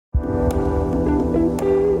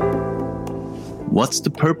What's the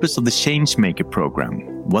purpose of the Changemaker program?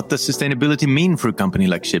 What does sustainability mean for a company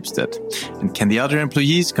like Schibsted? And can the other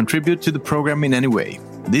employees contribute to the program in any way?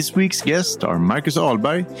 This week's guests are Markus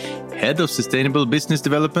Ahlberg, Head of Sustainable Business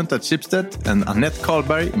Development at Schibsted, and Annette,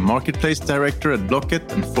 Karlberg, Marketplace Director at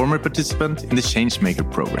Blocket and former participant in the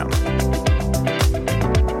Changemaker program.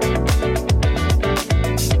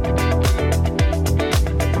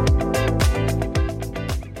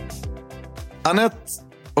 Annette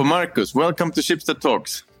or Markus, welcome to Schibsted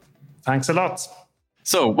Talks. Thanks a lot.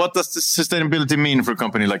 So, what does the sustainability mean for a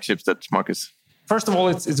company like Schibsted, Markus? First of all,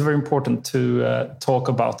 it's very important to talk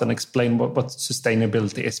about and explain what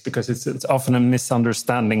sustainability is, because it's often a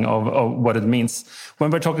misunderstanding of what it means.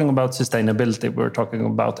 When we're talking about sustainability, we're talking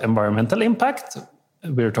about environmental impact,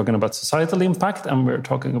 we're talking about societal impact, and we're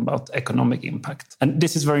talking about economic impact. And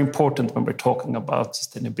this is very important when we're talking about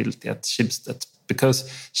sustainability at Schibsted, because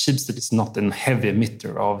Schibsted is not a heavy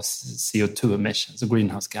emitter of CO2 emissions,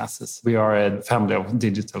 greenhouse gases. We are a family of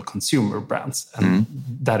digital consumer brands, and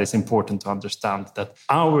that is important to understand, that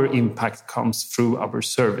our impact comes through our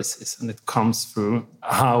services, and it comes through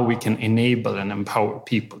how we can enable and empower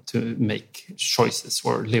people to make choices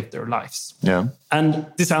or live their lives. Yeah. And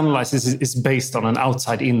this analysis is based on an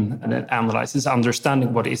outside-in analysis,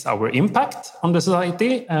 understanding what is our impact on the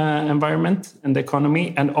society, environment, and the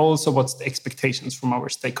economy, and also what's the expectations from our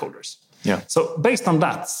stakeholders. Yeah. So based on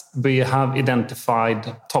that, we have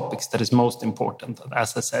identified topics that is most important.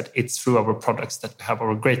 As I said, it's through our products that we have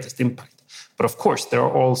our greatest impact. But of course, there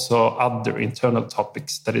are also other internal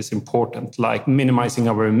topics that is important, like minimizing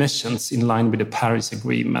our emissions in line with the Paris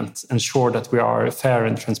Agreement, ensure that we are a fair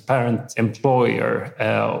and transparent employer,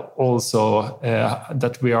 also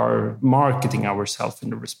that we are marketing ourselves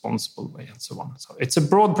in a responsible way, and so on. So it's a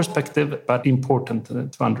broad perspective, but important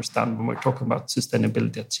to understand when we're talking about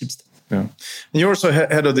sustainability at Schibsted. Yeah. You're also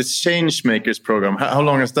head of this Changemakers program. How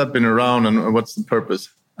long has that been around, and what's the purpose?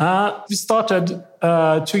 We started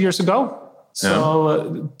 2 years ago.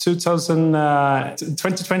 So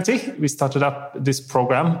 2020, we started up this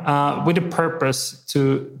program with a purpose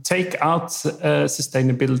to take out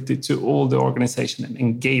sustainability to all the organization and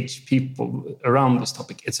engage people around this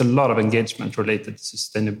topic. It's a lot of engagement related to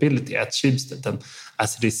sustainability at Schibsted, and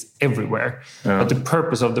as it is everywhere. Yeah. But the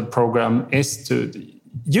purpose of the program is to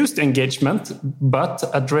use the engagement, but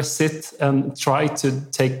address it and try to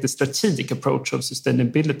take the strategic approach of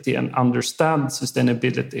sustainability and understand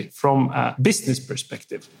sustainability from a business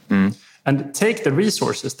perspective. And take the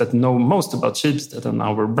resources that know most about Schibsted and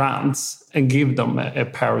our brands and give them a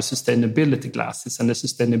pair of sustainability glasses and a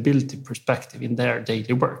sustainability perspective in their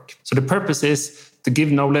daily work. So the purpose is to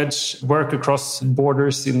give knowledge, work across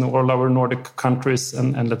borders in all our Nordic countries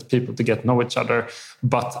and let people to get know each other,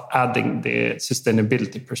 but adding the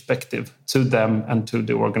sustainability perspective to them and to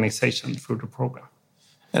the organization through the program.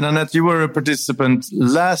 And Annette, you were a participant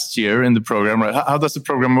last year in the program, right? How does the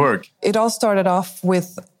program work? It all started off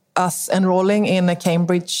with us enrolling in a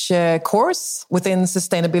Cambridge course within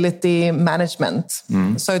sustainability management.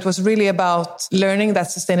 So it was really about learning that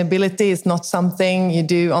sustainability is not something you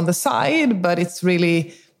do on the side, but it's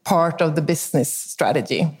really part of the business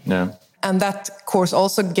strategy. Yeah. And that course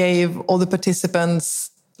also gave all the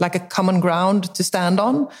participants like a common ground to stand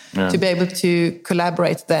on, to be able to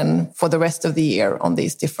collaborate then for the rest of the year on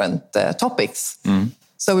these different topics.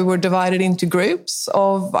 So we were divided into groups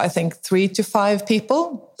of, I think, 3 to 5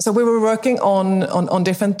 people. So we were working on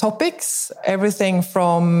different topics, everything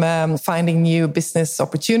from finding new business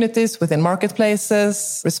opportunities within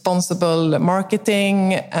marketplaces, responsible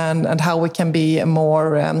marketing, and how we can be a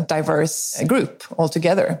more diverse group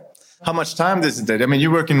altogether. How much time does it take? I mean,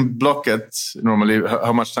 you work in Blocket normally.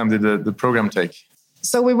 How much time did the program take?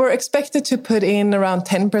 So we were expected to put in around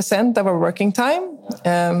 10% of our working time.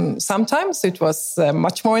 Sometimes it was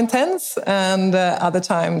much more intense, and other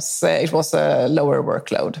times it was a lower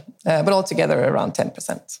workload, but altogether around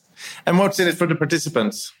 10%. And what's in it for the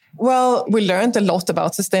participants? Well, we learned a lot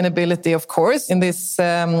about sustainability, of course. In this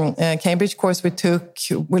Cambridge course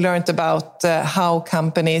we learned about how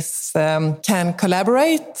companies can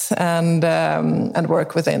collaborate and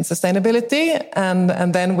work within sustainability.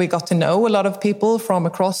 And then we got to know a lot of people from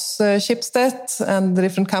across Schibsted and the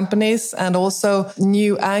different companies, and also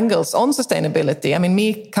new angles on sustainability. I mean,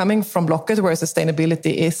 me coming from Blocket, where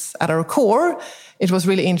sustainability is at our core, it was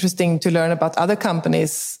really interesting to learn about other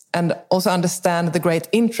companies and also understand the great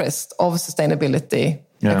interest of sustainability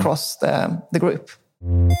across the group.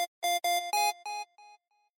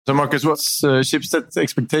 So, Markus, what's Schibsted's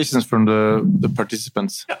expectations from the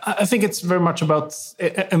participants? I think it's very much about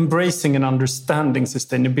embracing and understanding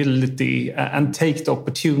sustainability and take the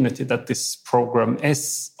opportunity that this program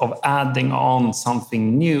is of adding on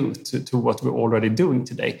something new to what we're already doing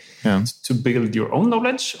today. Yeah. To build your own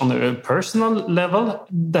knowledge on a personal level,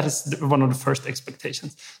 that is one of the first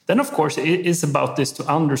expectations. Then, of course, it is about this to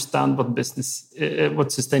understand what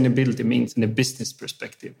sustainability means in a business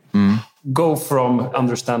perspective. Go from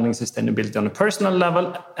understanding sustainability on a personal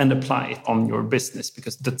level and apply it on your business,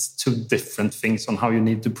 because that's two different things on how you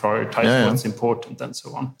need to prioritize what's important and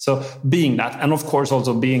so on. So being that, and of course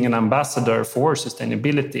also being an ambassador for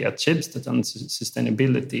sustainability at Schibsted and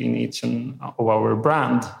sustainability in each of our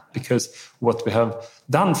brand, because what we have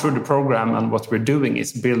done through the program and what we're doing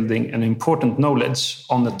is building an important knowledge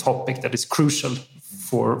on a topic that is crucial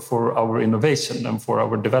for our innovation and for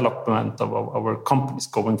our development of our companies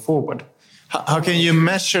going forward. How can you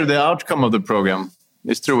measure the outcome of the program?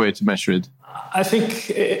 Is there a way to measure it? I think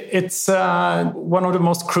it's one of the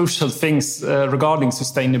most crucial things regarding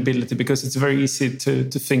sustainability, because it's very easy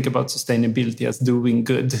to think about sustainability as doing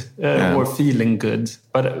good or feeling good.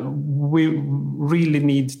 But we really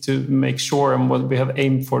need to make sure, and what we have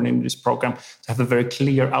aimed for in this program, to have a very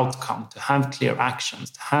clear outcome, to have clear actions,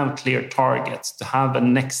 to have clear targets, to have a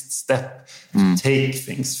next step to take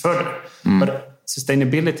things further. But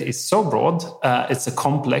sustainability is so broad, it's a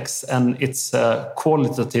complex, and it's a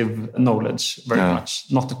qualitative knowledge very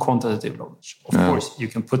much, not a quantitative knowledge. Of course, you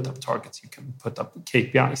can put up targets, you can put up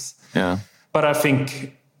KPIs. But I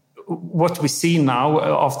think what we see now,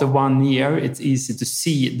 after 1 year, it's easy to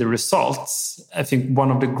see the results. I think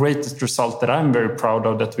one of the greatest results that I'm very proud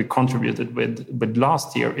of that we contributed with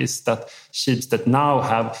last year is that Schibsted now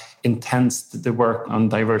have intensed the work on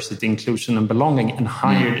diversity, inclusion and belonging, and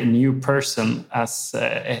hired a new person as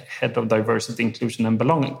head of diversity, inclusion and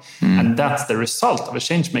belonging. And that's the result of a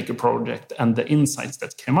Changemaker project and the insights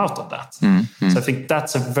that came out of that. So I think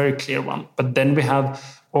that's a very clear one. But then we have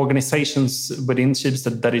organizations within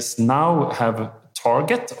Schibsted that is now have a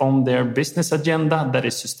target on their business agenda that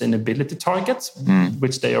is sustainability targets,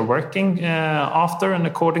 which they are working after and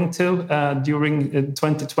according to during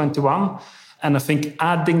 2021. And I think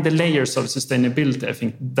adding the layers of sustainability, I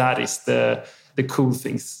think that is the cool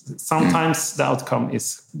things. Sometimes the outcome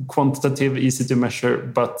is quantitative, easy to measure,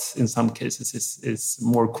 but in some cases is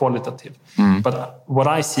more qualitative. But what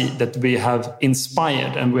I see that we have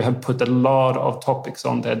inspired and we have put a lot of topics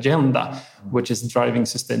on the agenda, which is driving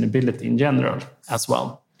sustainability in general as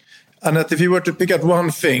well. Annette, if you were to pick out one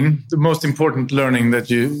thing, the most important learning that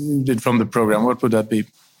you did from the program, what would that be?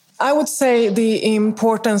 I would say the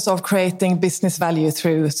importance of creating business value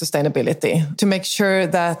through sustainability, to make sure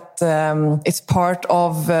that it's part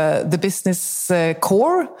of the business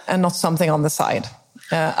core and not something on the side.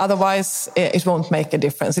 Otherwise, it won't make a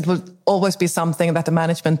difference. It will always be something that the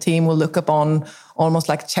management team will look upon almost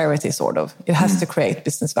like charity, sort of. It has to create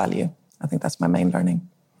business value. I think that's my main learning.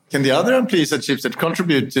 Can the other employees at Schibsted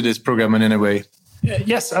contribute to this program in any way?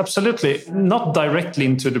 Yes, absolutely. Not directly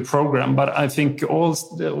into the program, but I think all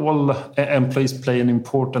employees play an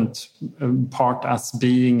important part as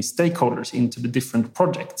being stakeholders into the different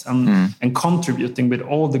projects and contributing with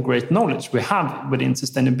all the great knowledge we have within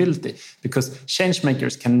sustainability. Because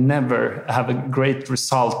changemakers can never have a great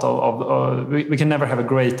result we can never have a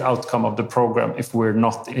great outcome of the program if we're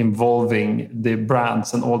not involving the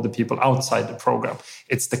brands and all the people outside the program.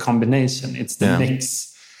 It's the combination, it's the mix.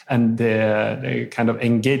 And the kind of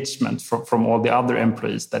engagement from all the other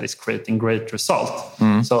employees that is creating great result.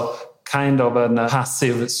 So kind of a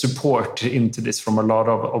passive support into this from a lot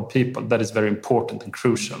of people that is very important and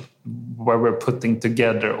crucial, where we're putting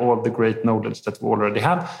together all the great knowledge that we already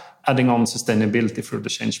have, adding on sustainability through the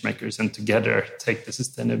changemakers, and together take the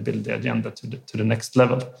sustainability agenda to the next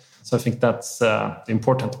level. So I think that's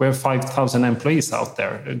important. We have 5,000 employees out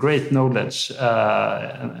there, great knowledge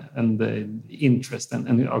and the interest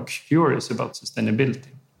and are curious about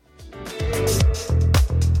sustainability.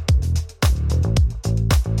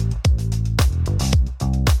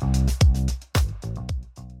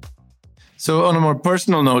 So on a more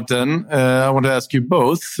personal note then, I want to ask you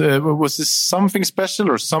both, was this something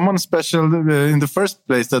special or someone special in the first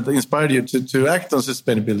place that inspired you to act on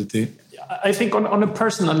sustainability? I think on a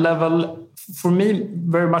personal level, for me,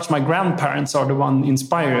 very much my grandparents are the one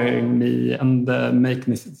inspiring me and make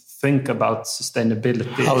me think about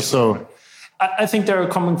sustainability. How so? I think they're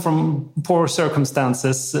coming from poor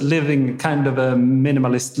circumstances, living kind of a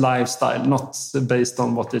minimalist lifestyle, not based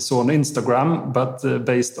on what they saw on Instagram, but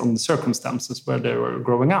based on the circumstances where they were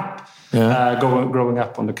growing up. Growing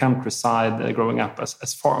up on the countryside, growing up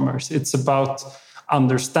as farmers. It's about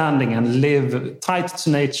understanding and live tight to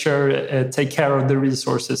nature, take care of the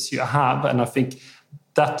resources you have. And I think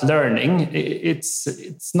that learning,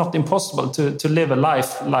 it's not impossible to live a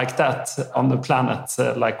life like that on the planet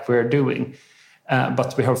like we're doing.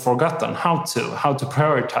 But we have forgotten how to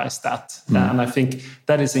prioritize that. And I think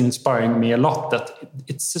that is inspiring me a lot, that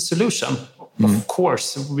it's a solution. Of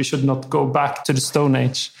course, we should not go back to the Stone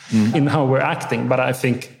Age in how we're acting, but I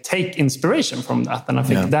think take inspiration from that. And I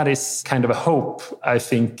think that is kind of a hope, I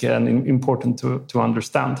think, and important to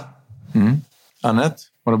understand. Annette,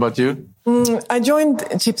 what about you? I joined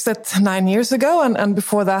Schibsted 9 years ago, and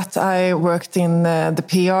before that I worked in the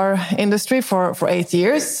PR industry for 8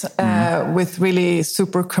 years with really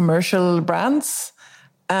super commercial brands.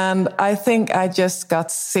 And I think I just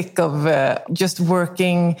got sick of just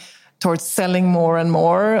working towards selling more and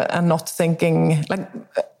more and not thinking, like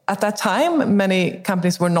at that time, many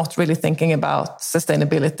companies were not really thinking about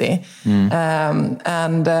sustainability.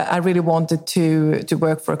 And I really wanted to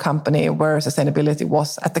work for a company where sustainability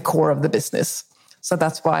was at the core of the business. So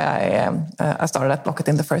that's why I started at Blocket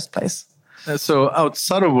in the first place. So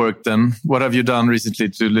outside of work then, what have you done recently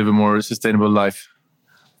to live a more sustainable life?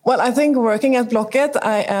 Well, I think working at Blocket,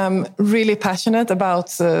 I am really passionate about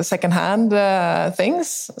secondhand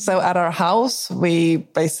things. So at our house, we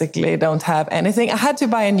basically don't have anything. I had to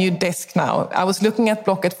buy a new desk now. I was looking at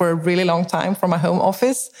Blocket for a really long time for my home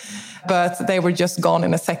office, but they were just gone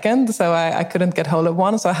in a second. So I couldn't get hold of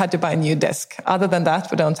one. So I had to buy a new desk. Other than that,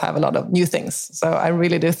 we don't have a lot of new things. So I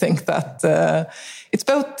really do think that it's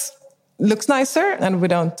both looks nicer and we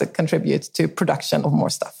don't contribute to production of more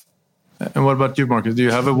stuff. And what about you, Markus? Do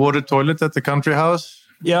you have a water toilet at the country house?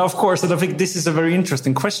 Yeah, of course. And I think this is a very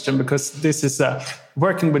interesting question, because this is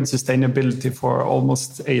working with sustainability for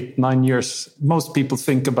almost 8-9 years. Most people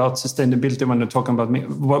think about sustainability when they're talking about me,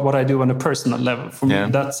 what I do on a personal level. For me,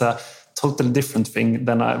 that's a totally different thing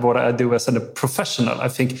than what I do as a professional. I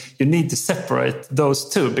think you need to separate those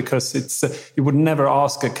two, because it's you would never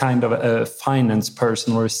ask a kind of a finance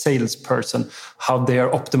person or a salesperson how they are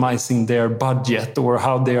optimizing their budget or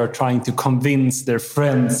how they are trying to convince their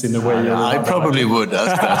friends in a way. I probably would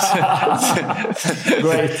ask that.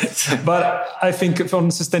 Great. But I think from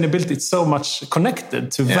sustainability, it's so much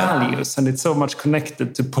connected to values, and it's so much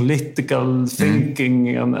connected to political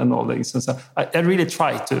thinking and all these. And so I really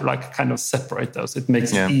try to kind of separate those. It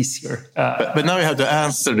makes it easier. But now you have to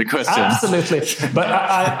answer the question. Absolutely. But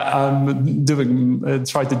I'm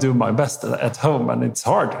try to do my best at home, and it's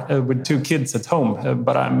hard with 2 kids at home.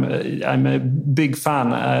 But I'm a big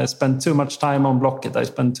fan. I spend too much time on Blocket. I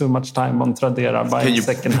spend too much time on Tradera buying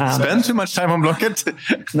second hand. Spend too much time on Blocket?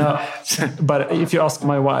 No. But if you ask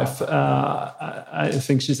my wife, I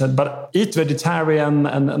think she said, but eat vegetarian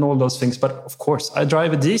and all those things. But of course, I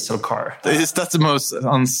drive a diesel car. Is that the most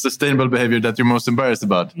unsustainable behavior that you're most embarrassed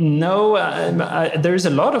about? No, there's a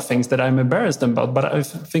lot of things that I'm embarrassed about, but I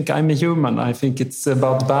think I'm a human. I think it's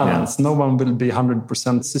about balance. No one will be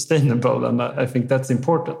 100% sustainable, and I think that's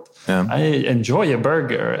important. I enjoy a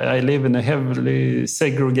burger. I live in a heavily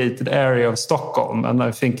segregated area of Stockholm, and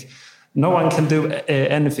I think no one can do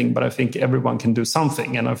anything, but I think everyone can do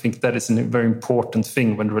something. And I think that is a very important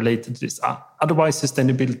thing when related to this. Otherwise,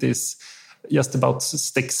 sustainability is just about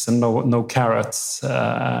sticks and no carrots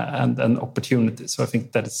and opportunities. So I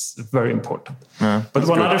think that is very important. But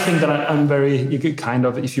one other thing that I'm very kind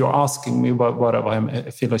of, if you're asking me what I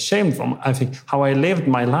feel ashamed from, I think how I lived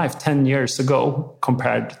my life 10 years ago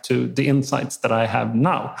compared to the insights that I have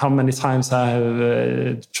now. How many times I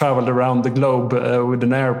have traveled around the globe with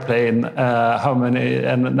an airplane,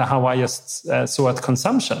 how I just saw at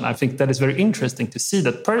consumption. I think that is very interesting to see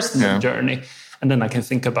that personal journey. And then I can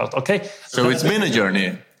think about, okay. So it's been a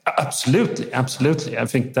journey. Absolutely, absolutely. I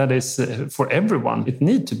think that is for everyone. It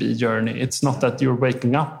needs to be a journey. It's not that you're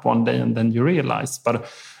waking up one day and then you realize. But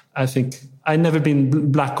I think I've never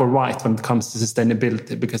been black or white when it comes to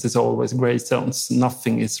sustainability, because it's always gray zones.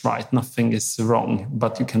 Nothing is right, nothing is wrong.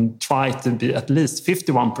 But you can try to be at least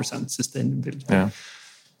 51% sustainability. Yeah.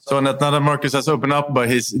 So now that Markus has opened up by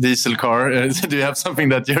his diesel car, do you have something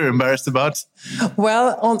that you're embarrassed about?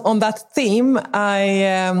 Well, on that theme,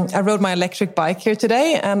 I rode my electric bike here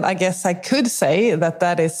today, and I guess I could say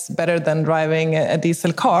that is better than driving a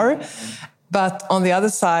diesel car. But on the other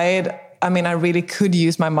side, I mean, I really could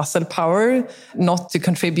use my muscle power not to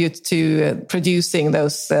contribute to producing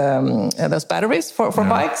those batteries for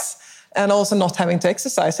bikes, and also not having to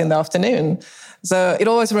exercise in the afternoon. So it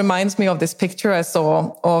always reminds me of this picture I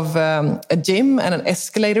saw of a gym and an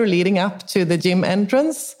escalator leading up to the gym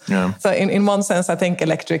entrance. Yeah. So in one sense, I think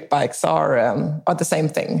electric bikes are the same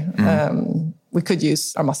thing. We could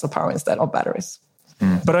use our muscle power instead of batteries.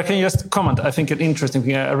 But I can just comment. I think an interesting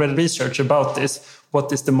thing, I read research about this.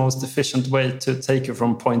 What is the most efficient way to take you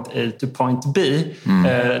from point A to point B,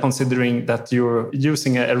 considering that you're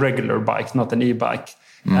using a regular bike, not an e-bike?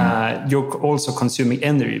 You're also consuming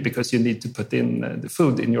energy because you need to put in the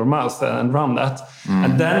food in your mouth and run that.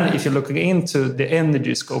 And then if you're looking into the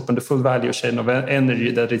energy scope and the full value chain of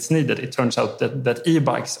energy that is needed, it turns out that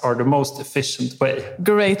e-bikes are the most efficient way.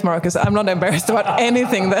 Great, Markus. I'm not embarrassed about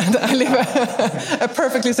anything. That I live a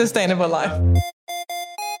perfectly sustainable life.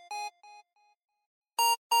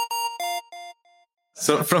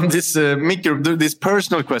 So from this these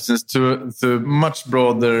personal questions to much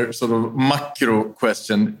broader sort of macro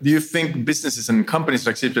question, do you think businesses and companies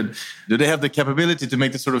like Schibsted, do they have the capability to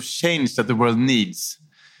make the sort of change that the world needs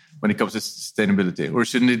when it comes to sustainability? Or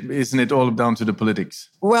isn't it all down to the politics?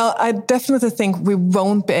 Well, I definitely think we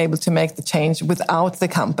won't be able to make the change without the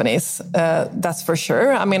companies. That's for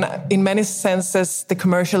sure. I mean, in many senses, the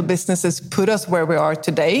commercial businesses put us where we are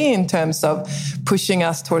today in terms of pushing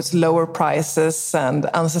us towards lower prices and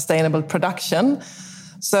unsustainable production.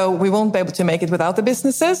 So we won't be able to make it without the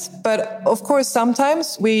businesses. But of course,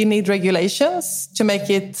 sometimes we need regulations to make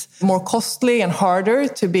it more costly and harder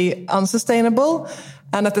to be unsustainable.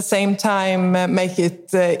 And at the same time, make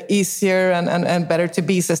it easier and better to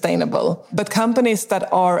be sustainable. But companies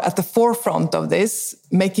that are at the forefront of this,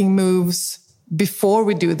 making moves before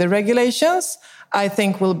we do the regulations, I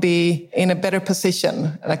think will be in a better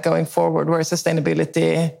position going forward, where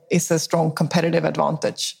sustainability is a strong competitive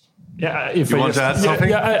advantage. Yeah, if you want to add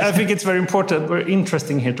something? I think it's very important, very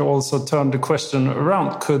interesting here to also turn the question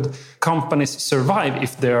around. Could companies survive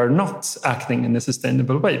if they are not acting in a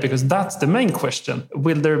sustainable way? Because that's the main question.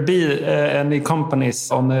 Will there be any companies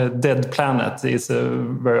on a dead planet is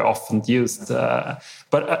very often used.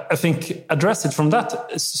 But I think address it from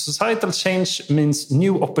that. Societal change means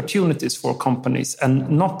new opportunities for companies, and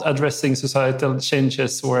not addressing societal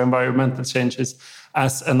changes or environmental changes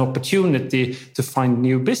as an opportunity to find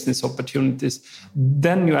new business opportunities,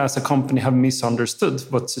 then you as a company have misunderstood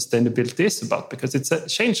what sustainability is about, because it's a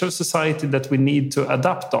change of society that we need to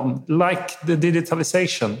adapt on, like the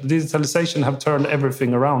digitalization. Digitalization have turned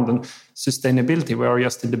everything around, and sustainability, we are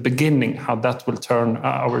just in the beginning, how that will turn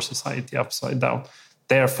our society upside down.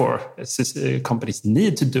 Therefore, companies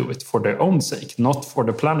need to do it for their own sake, not for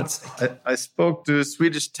the planet's sake. I spoke to a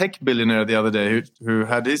Swedish tech billionaire the other day who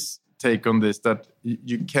had his take on this, that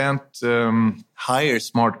you can't hire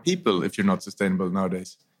smart people if you're not sustainable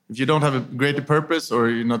nowadays. If you don't have a greater purpose, or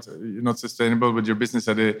you're not sustainable with your business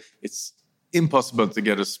idea, it's impossible to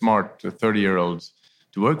get a smart 30-year-old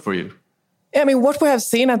to work for you. I mean, what we have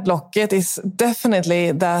seen at Blocket is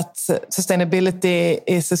definitely that sustainability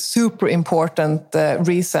is a super important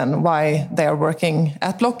reason why they are working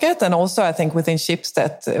at Blocket. And also, I think within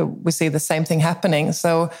Schibsted, we see the same thing happening.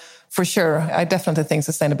 So for sure, I definitely think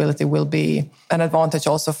sustainability will be an advantage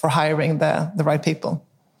also for hiring the right people.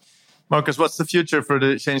 Markus, what's the future for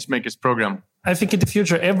the Changemakers program? I think in the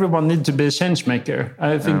future, everyone needs to be a change maker.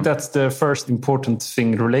 I think that's the first important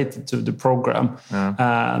thing related to the program,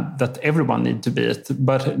 that everyone needs to be it.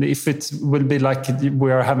 But if it will be like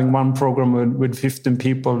we are having one program with 15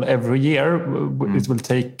 people every year, it will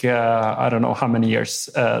take, I don't know how many years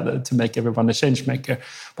to make everyone a change maker.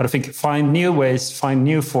 But I think find new ways, find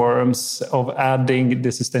new forums of adding the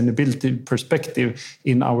sustainability perspective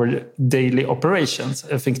in our daily operations.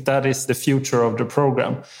 I think that is the future of the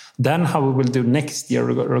program. Then how we will do next year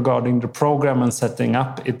regarding the program and setting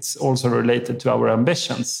up, it's also related to our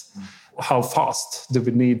ambitions. How fast do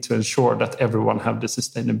we need to ensure that everyone have the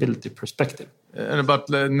sustainability perspective? And about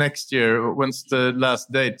next year, when's the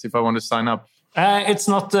last date if I want to sign up? It's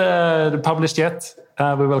not published yet.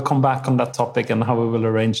 We will come back on that topic and how we will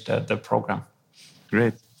arrange the program.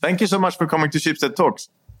 Great. Thank you so much for coming to Schibsted Talks.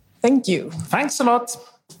 Thank you. Thanks a lot.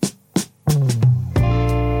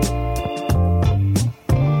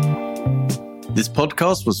 This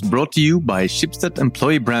podcast was brought to you by Schibsted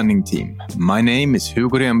Employee Branding Team. My name is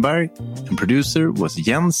Hugo Renberg, and producer was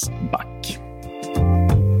Jens Back.